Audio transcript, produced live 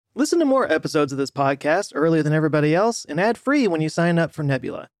Listen to more episodes of this podcast earlier than everybody else and ad-free when you sign up for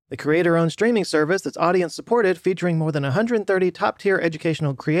Nebula, the creator-owned streaming service that's audience-supported, featuring more than 130 top-tier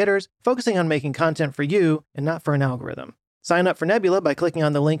educational creators focusing on making content for you and not for an algorithm. Sign up for Nebula by clicking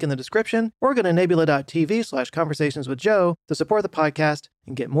on the link in the description or go to nebula.tv/conversationswithjoe to support the podcast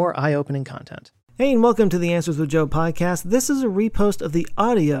and get more eye-opening content. Hey, and welcome to the Answers with Joe podcast. This is a repost of the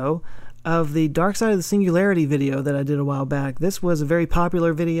audio of the Dark Side of the Singularity video that I did a while back. This was a very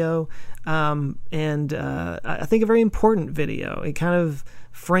popular video, and I think a very important video. It kind of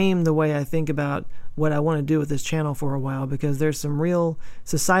framed the way I think about what I want to do with this channel for a while, because there's some real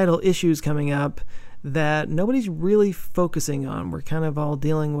societal issues coming up that nobody's really focusing on. We're kind of all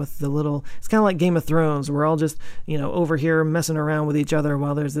dealing with it's kind of like Game of Thrones. We're all just, over here messing around with each other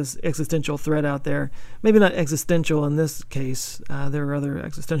while there's this existential threat out there. Maybe not existential in this case. There are other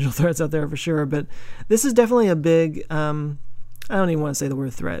existential threats out there for sure, but this is definitely a big, I don't even want to say the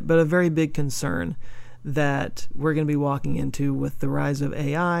word threat, but a very big concern that we're going to be walking into with the rise of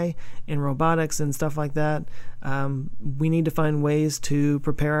AI and robotics and stuff like that. We need to find ways to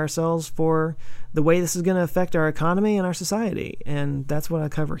prepare ourselves for the way this is going to affect our economy and our society, and that's what I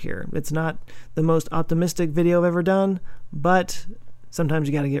cover here. It's not the most optimistic video I've ever done, but sometimes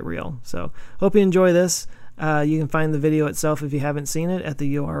you got to get real. So hope you enjoy this. You can find the video itself, if you haven't seen it, at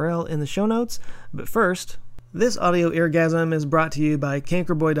the URL in the show notes. But first, this audio eargasm is brought to you by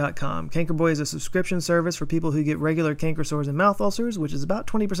Cankerboy.com. Cankerboy is a subscription service for people who get regular canker sores and mouth ulcers, which is about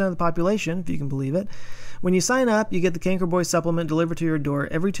 20% of the population, if you can believe it. When you sign up, you get the Cankerboy supplement delivered to your door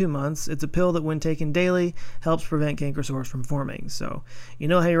every 2 months. It's a pill that, when taken daily, helps prevent canker sores from forming. So, you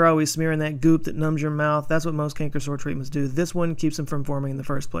know how you're always smearing that goop that numbs your mouth? That's what most canker sore treatments do. This one keeps them from forming in the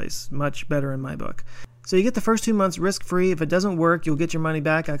first place. Much better in my book. So you get the first 2 months risk-free. If it doesn't work, you'll get your money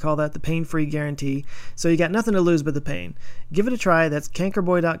back. I call that the pain-free guarantee. So you got nothing to lose but the pain. Give it a try. That's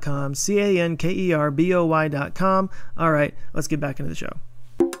Cankerboy.com, Cankerboy.com. All right, let's get back into the show.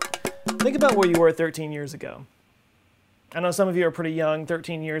 Think about where you were 13 years ago. I know some of you are pretty young.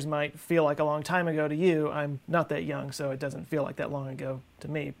 13 years might feel like a long time ago to you. I'm not that young, so it doesn't feel like that long ago to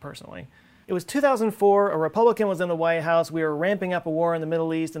me, personally. It was 2004, a Republican was in the White House, we were ramping up a war in the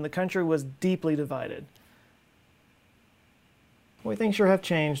Middle East, and the country was deeply divided. Boy, things sure have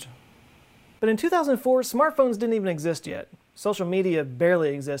changed. But in 2004, smartphones didn't even exist yet. Social media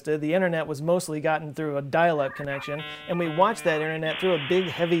barely existed, the internet was mostly gotten through a dial-up connection, and we watched that internet through a big,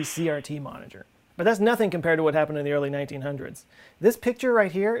 heavy CRT monitor. But that's nothing compared to what happened in the early 1900s. This picture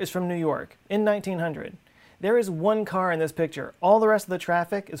right here is from New York, in 1900. There is one car in this picture. All the rest of the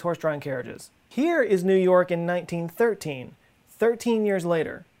traffic is horse-drawn carriages. Here is New York in 1913, 13 years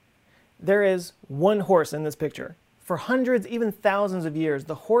later. There is one horse in this picture. For hundreds, even thousands of years,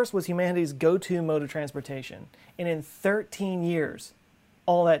 the horse was humanity's go-to mode of transportation. And in 13 years,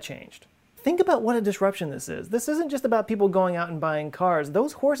 all that changed. Think about what a disruption this is. This isn't just about people going out and buying cars.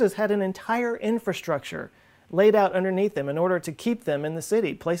 Those horses had an entire infrastructure laid out underneath them in order to keep them in the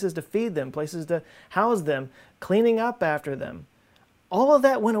city, places to feed them, places to house them, cleaning up after them. All of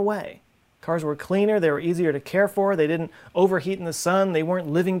that went away. Cars were cleaner, they were easier to care for, they didn't overheat in the sun, they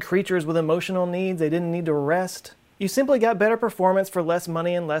weren't living creatures with emotional needs, they didn't need to rest. You simply got better performance for less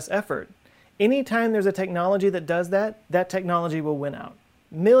money and less effort. Anytime there's a technology that does that, that technology will win out.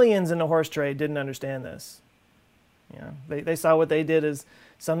 Millions in the horse trade didn't understand this. They saw what they did as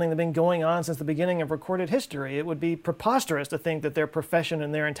something that had been going on since the beginning of recorded history. It would be preposterous to think that their profession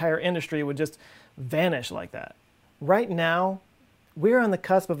and their entire industry would just vanish like that. Right now, we're on the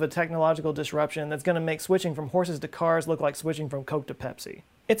cusp of a technological disruption that's going to make switching from horses to cars look like switching from Coke to Pepsi.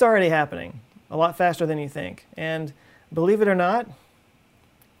 It's already happening, a lot faster than you think. And believe it or not,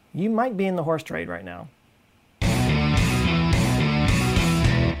 you might be in the horse trade right now.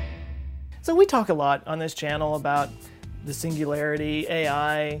 So we talk a lot on this channel about the singularity,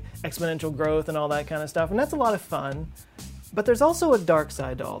 AI, exponential growth, and all that kind of stuff, and that's a lot of fun. But there's also a dark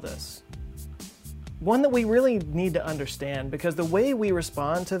side to all this. One that we really need to understand, because the way we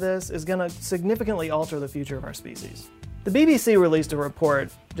respond to this is going to significantly alter the future of our species. The BBC released a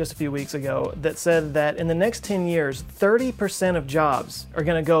report just a few weeks ago that said that in the next 10 years, 30% of jobs are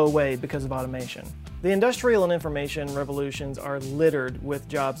going to go away because of automation. The industrial and information revolutions are littered with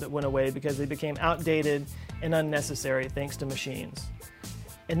jobs that went away because they became outdated and unnecessary thanks to machines.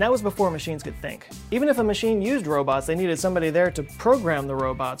 And that was before machines could think. Even if a machine used robots, they needed somebody there to program the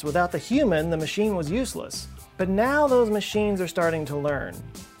robots. Without the human, the machine was useless. But now those machines are starting to learn.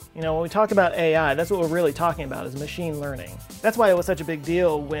 When we talk about AI, that's what we're really talking about, is machine learning. That's why it was such a big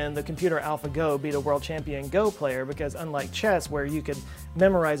deal when the computer AlphaGo beat a world champion Go player, because unlike chess, where you could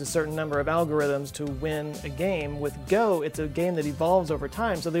memorize a certain number of algorithms to win a game, with Go, it's a game that evolves over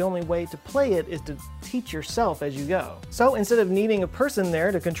time, so the only way to play it is to teach yourself as you go. So instead of needing a person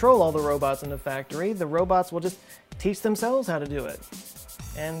there to control all the robots in the factory, the robots will just teach themselves how to do it.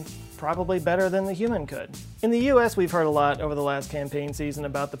 And probably better than the human could. In the US, we've heard a lot over the last campaign season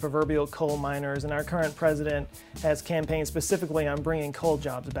about the proverbial coal miners, and our current president has campaigned specifically on bringing coal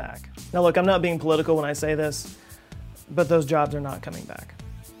jobs back. Now look, I'm not being political when I say this, but those jobs are not coming back.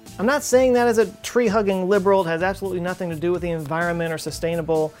 I'm not saying that as a tree-hugging liberal. It has absolutely nothing to do with the environment or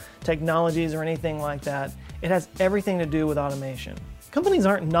sustainable technologies or anything like that. It has everything to do with automation. Companies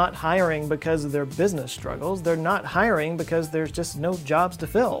aren't not hiring because of their business struggles. They're not hiring because there's just no jobs to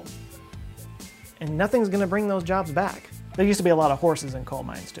fill. And nothing's going to bring those jobs back. There used to be a lot of horses in coal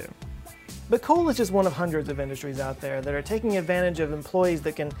mines too. But coal is just one of hundreds of industries out there that are taking advantage of employees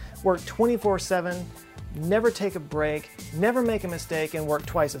that can work 24/7, never take a break, never make a mistake, and work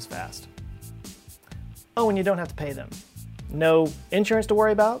twice as fast. Oh, and you don't have to pay them. No insurance to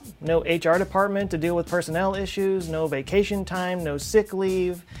worry about, no HR department to deal with personnel issues, no vacation time, no sick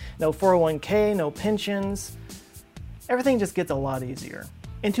leave, no 401k, no pensions. Everything just gets a lot easier.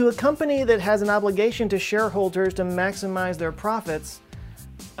 And to a company that has an obligation to shareholders to maximize their profits,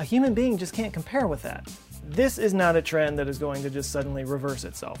 a human being just can't compare with that. This is not a trend that is going to just suddenly reverse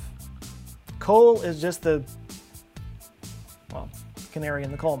itself. Coal is just the, well, canary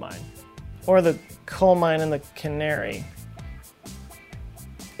in the coal mine. Or the coal mine in the canary,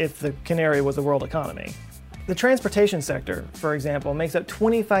 if the canary was the world economy. The transportation sector, for example, makes up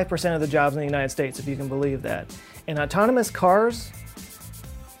 25% of the jobs in the United States, if you can believe that. And autonomous cars,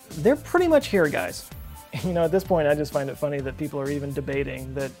 they're pretty much here, guys. You know, at this point, I just find it funny that people are even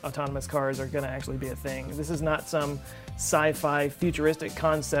debating that autonomous cars are going to actually be a thing. This is not some sci-fi futuristic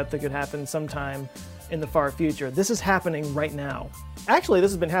concept that could happen sometime in the far future. This is happening right now. Actually,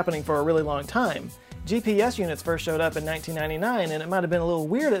 this has been happening for a really long time. GPS units first showed up in 1999, and it might have been a little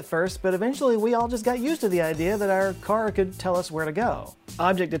weird at first, but eventually we all just got used to the idea that our car could tell us where to go.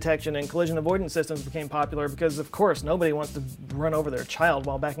 Object detection and collision avoidance systems became popular because, of course, nobody wants to run over their child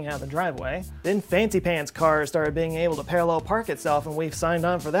while backing out of the driveway. Then fancy pants cars started being able to parallel park itself, and we've signed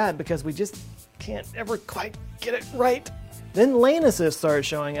on for that because we just can't ever quite get it right. Then lane assist started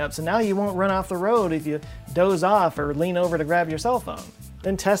showing up, so now you won't run off the road if you doze off or lean over to grab your cell phone.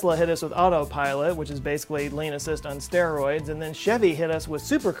 Then Tesla hit us with autopilot, which is basically lane assist on steroids, and then Chevy hit us with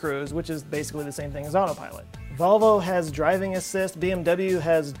Super Cruise, which is basically the same thing as autopilot. Volvo has driving assist, BMW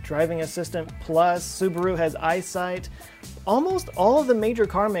has driving assistant plus, Subaru has eyesight. Almost all of the major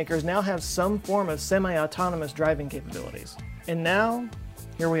car makers now have some form of semi-autonomous driving capabilities. And now,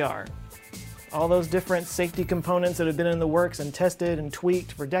 here we are. All those different safety components that have been in the works and tested and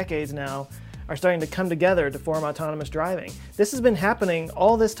tweaked for decades now are starting to come together to form autonomous driving. This has been happening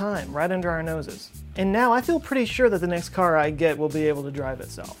all this time, right under our noses. And now I feel pretty sure that the next car I get will be able to drive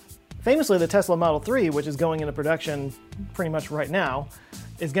itself. Famously, the Tesla Model 3, which is going into production pretty much right now,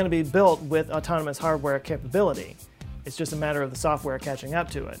 is going to be built with autonomous hardware capability. It's just a matter of the software catching up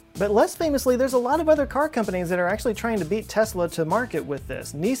to it. But less famously, there's a lot of other car companies that are actually trying to beat Tesla to market with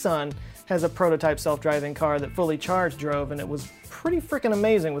this. Nissan has a prototype self-driving car that fully charged drove, and it was pretty freaking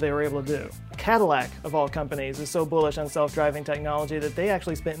amazing what they were able to do. Cadillac, of all companies, is so bullish on self-driving technology that they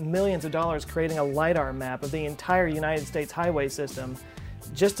actually spent millions of dollars creating a LiDAR map of the entire United States highway system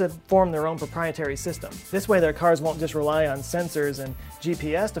just to form their own proprietary system. This way their cars won't just rely on sensors and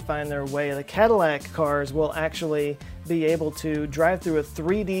GPS to find their way. The Cadillac cars will actually be able to drive through a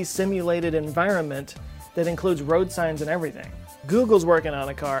 3D simulated environment that includes road signs and everything. Google's working on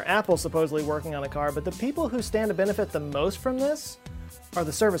a car, Apple's supposedly working on a car, but the people who stand to benefit the most from this are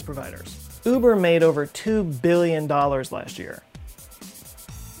the service providers. Uber made over $2 billion last year.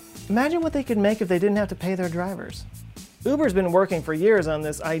 Imagine what they could make if they didn't have to pay their drivers. Uber's been working for years on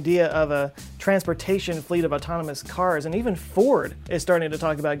this idea of a transportation fleet of autonomous cars, and even Ford is starting to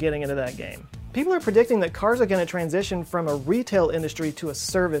talk about getting into that game. People are predicting that cars are going to transition from a retail industry to a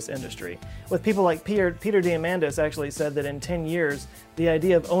service industry, with people like Peter Diamandis actually said that in 10 years, the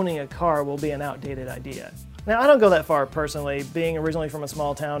idea of owning a car will be an outdated idea. Now, I don't go that far personally. Being originally from a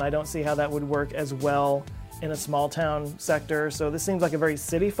small town, I don't see how that would work as well in a small town sector, so this seems like a very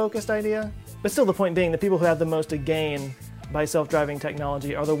city-focused idea. But still, the point being, the people who have the most to gain by self-driving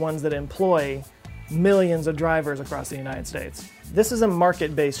technology are the ones that employ millions of drivers across the United States. This is a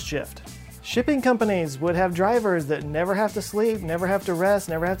market-based shift. Shipping companies would have drivers that never have to sleep, never have to rest,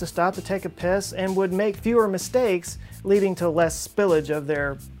 never have to stop to take a piss, and would make fewer mistakes, leading to less spillage of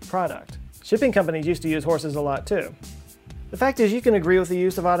their product. Shipping companies used to use horses a lot too. The fact is, you can agree with the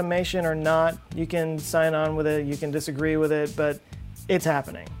use of automation or not, you can sign on with it, you can disagree with it, but it's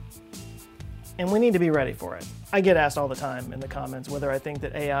happening. And we need to be ready for it. I get asked all the time in the comments whether I think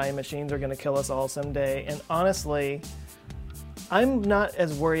that AI and machines are going to kill us all someday, and honestly, I'm not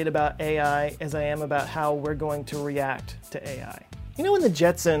as worried about AI as I am about how we're going to react to AI. You know, in the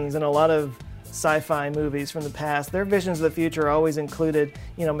Jetsons and a lot of sci-fi movies from the past, their visions of the future always included,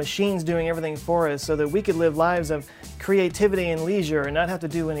 machines doing everything for us so that we could live lives of creativity and leisure and not have to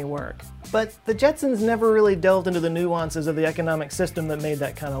do any work. But the Jetsons never really delved into the nuances of the economic system that made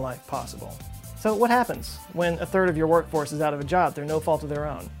that kind of life possible. So what happens when a third of your workforce is out of a job through no fault of their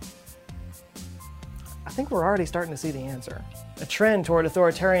own? I think we're already starting to see the answer. A trend toward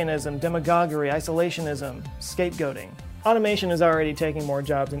authoritarianism, demagoguery, isolationism, scapegoating. Automation is already taking more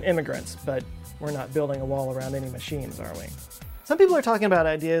jobs than immigrants, but we're not building a wall around any machines, are we? Some people are talking about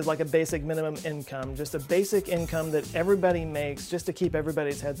ideas like a basic minimum income, just a basic income that everybody makes just to keep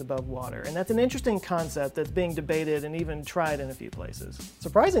everybody's heads above water. And that's an interesting concept that's being debated and even tried in a few places.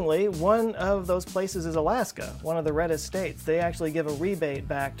 Surprisingly, one of those places is Alaska, one of the reddest states. They actually give a rebate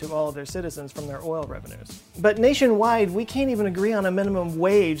back to all of their citizens from their oil revenues. But nationwide, we can't even agree on a minimum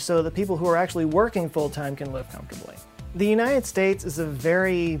wage so the people who are actually working full-time can live comfortably. The United States is a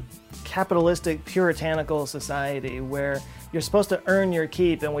very capitalistic, puritanical society where you're supposed to earn your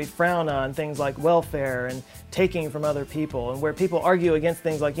keep, and we frown on things like welfare and taking from other people, and where people argue against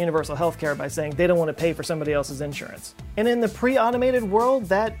things like universal health care by saying they don't want to pay for somebody else's insurance. And in the pre-automated world,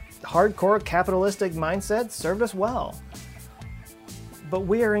 that hardcore capitalistic mindset served us well. But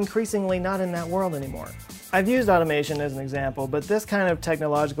we are increasingly not in that world anymore. I've used automation as an example, but this kind of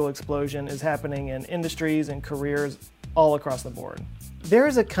technological explosion is happening in industries and careers all across the board. There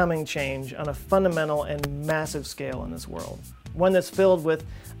is a coming change on a fundamental and massive scale in this world, one that's filled with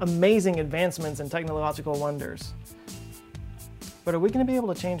amazing advancements and technological wonders. But are we going to be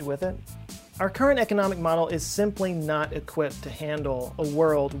able to change with it? Our current economic model is simply not equipped to handle a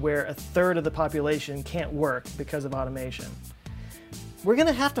world where a third of the population can't work because of automation. We're going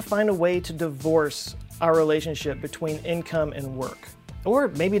to have to find a way to divorce our relationship between income and work. Or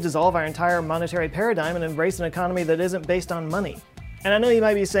maybe dissolve our entire monetary paradigm and embrace an economy that isn't based on money. And I know you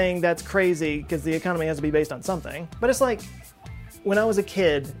might be saying that's crazy because the economy has to be based on something, but it's like, when I was a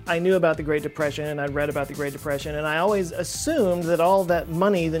kid, I knew about the Great Depression and I'd read about the Great Depression, and I always assumed that all that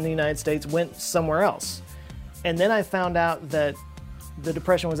money in the United States went somewhere else. And then I found out that the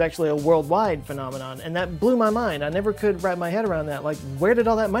Depression was actually a worldwide phenomenon, and that blew my mind. I never could wrap my head around that. Like, where did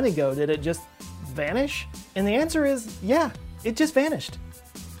all that money go? Did it just vanish? And the answer is, yeah, it just vanished.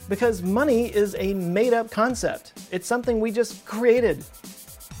 Because money is a made-up concept. It's something we just created.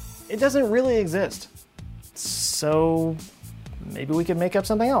 It doesn't really exist. So maybe we could make up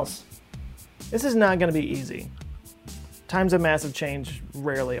something else. This is not going to be easy. Times of massive change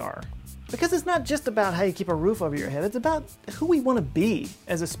rarely are. Because it's not just about how you keep a roof over your head, it's about who we want to be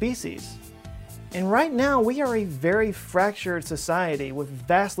as a species. And right now, we are a very fractured society with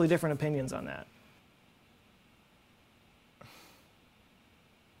vastly different opinions on that.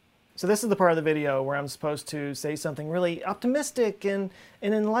 So this is the part of the video where I'm supposed to say something really optimistic and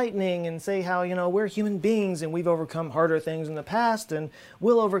enlightening and say how, we're human beings and we've overcome harder things in the past and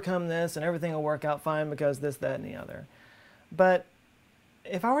we'll overcome this and everything will work out fine because this, that, and the other. But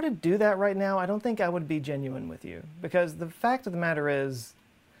if I were to do that right now, I don't think I would be genuine with you, because the fact of the matter is,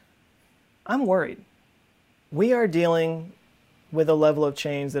 I'm worried. We are dealing with a level of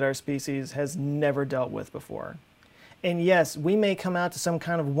change that our species has never dealt with before. And yes, we may come out to some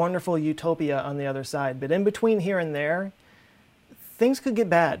kind of wonderful utopia on the other side, but in between here and there, things could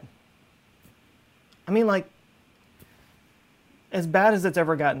get bad. I mean, like, as bad as it's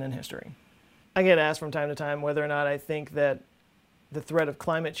ever gotten in history. I get asked from time to time whether or not I think that the threat of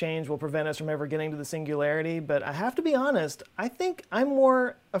climate change will prevent us from ever getting to the singularity, but I have to be honest, I think I'm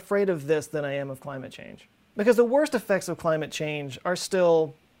more afraid of this than I am of climate change. Because the worst effects of climate change are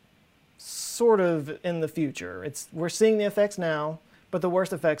still sort of in the future. We're seeing the effects now, but the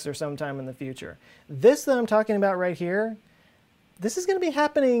worst effects are sometime in the future. This that I'm talking about right here, this is going to be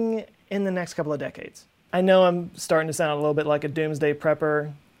happening in the next couple of decades. I know I'm starting to sound a little bit like a doomsday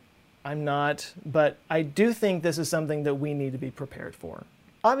prepper. I'm not, but I do think this is something that we need to be prepared for.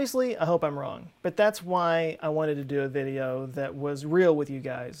 Obviously, I hope I'm wrong, but that's why I wanted to do a video that was real with you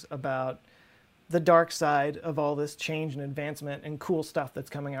guys about the dark side of all this change and advancement and cool stuff that's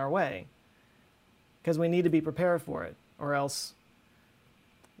coming our way. Because we need to be prepared for it, or else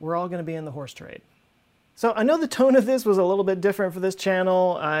we're all going to be in the horse trade. So I know the tone of this was a little bit different for this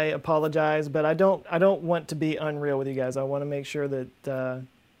channel. I apologize, but I don't want to be unreal with you guys. I want to make sure that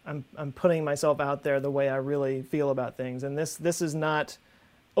I'm putting myself out there the way I really feel about things. And this is not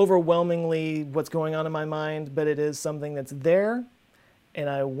overwhelmingly what's going on in my mind, but it is something that's there, and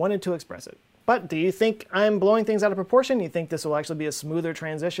I wanted to express it. But do you think I'm blowing things out of proportion? You think this will actually be a smoother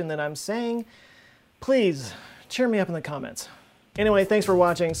transition than I'm saying? Please cheer me up in the comments. Anyway, thanks for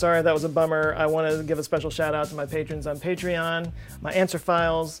watching. Sorry that was a bummer. I want to give a special shout out to my patrons on Patreon, my answer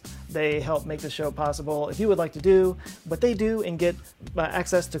files. They help make the show possible. If you would like to do what they do and get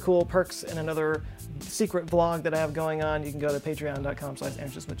access to cool perks and another secret vlog that I have going on, you can go to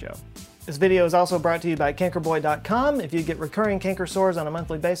patreon.com/answerswithjoe. This video is also brought to you by cankerboy.com. If you get recurring canker sores on a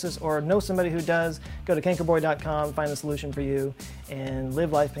monthly basis or know somebody who does, go to cankerboy.com, find a solution for you, and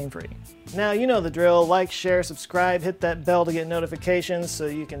live life pain-free. Now, you know the drill. Like, share, subscribe, hit that bell to get notifications so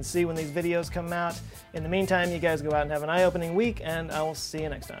you can see when these videos come out. In the meantime, you guys go out and have an eye-opening week, and I will see you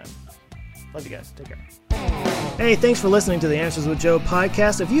next time. Love you guys. Take care. Hey, thanks for listening to the Answers with Joe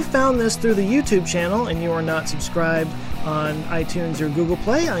podcast. If you found this through the YouTube channel and you are not subscribed on iTunes or Google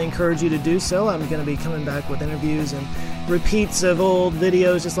Play, I encourage you to do so. I'm going to be coming back with interviews and repeats of old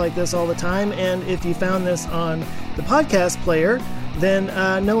videos just like this all the time. And if you found this on the podcast player, then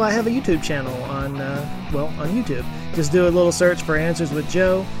know I have a YouTube channel on YouTube. Just do a little search for Answers with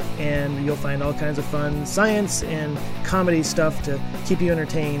Joe, and you'll find all kinds of fun science and comedy stuff to keep you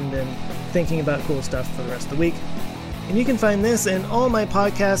entertained and thinking about cool stuff for the rest of the week. And you can find this and all my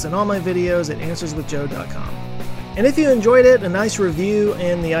podcasts and all my videos at answerswithjoe.com. And if you enjoyed it, a nice review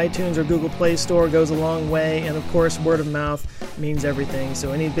in the iTunes or Google Play Store goes a long way, and of course word of mouth means everything.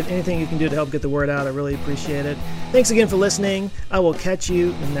 So anything you can do to help get the word out, I really appreciate it. Thanks again for listening. I will catch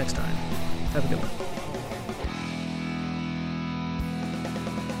you next time. Have a good one.